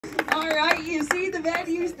right, you see the men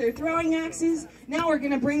use their throwing axes. Now we're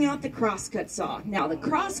going to bring out the crosscut saw. Now the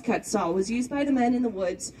crosscut saw was used by the men in the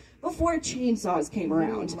woods before chainsaws came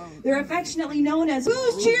around. They're affectionately known as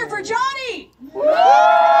Who's Cheer for Johnny? Woo! Who's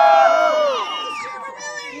Cheer for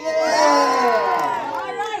Billy? Yeah!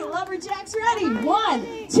 All right, Lumberjacks ready.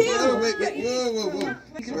 1, 2. Whoa.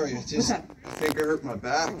 Sorry, I think I hurt my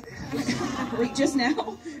back. Wait, just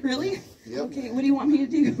now? Really? Yep. Okay, what do you want me to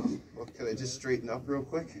do? Well, can I just straighten up real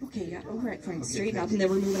quick? Okay, yeah, all right, fine. Straighten up and then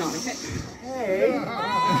we're moving on, okay? Hey.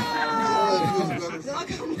 Oh,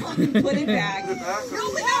 come on, put it back. No,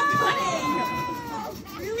 without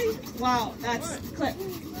cutting! Really? Wow, that's clip.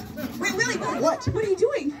 Wait, Willie, what are you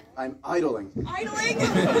doing? I'm idling. Idling?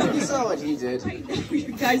 You saw what he did. I know,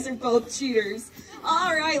 you guys are both cheaters.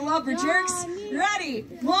 All right, Lumberjacks, ready?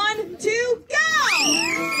 1, 2, go!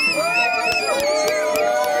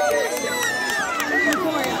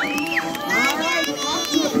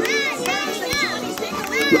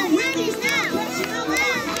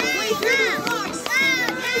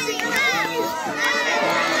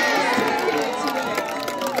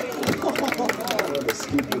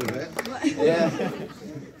 Yeah,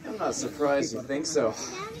 I'm not surprised you think so.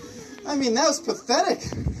 I mean, that was pathetic.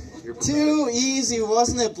 Too easy,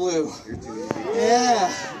 wasn't it, Blue? You're too easy.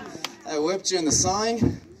 Yeah. I whipped you in the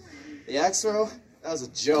sawing. The axe throw, that was a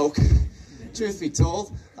joke. Truth be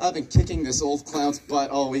told, I've been kicking this old clown's butt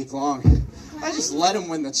all week long. I just let him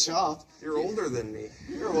win the chop. You're older than me.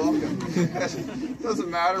 You're welcome. Doesn't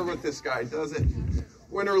matter with this guy, does it?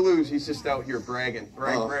 Win or lose, he's just out here bragging.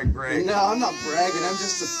 Brag. No, I'm not bragging. I'm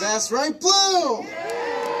just the best, right, Blue?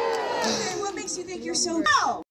 What makes you think you're so...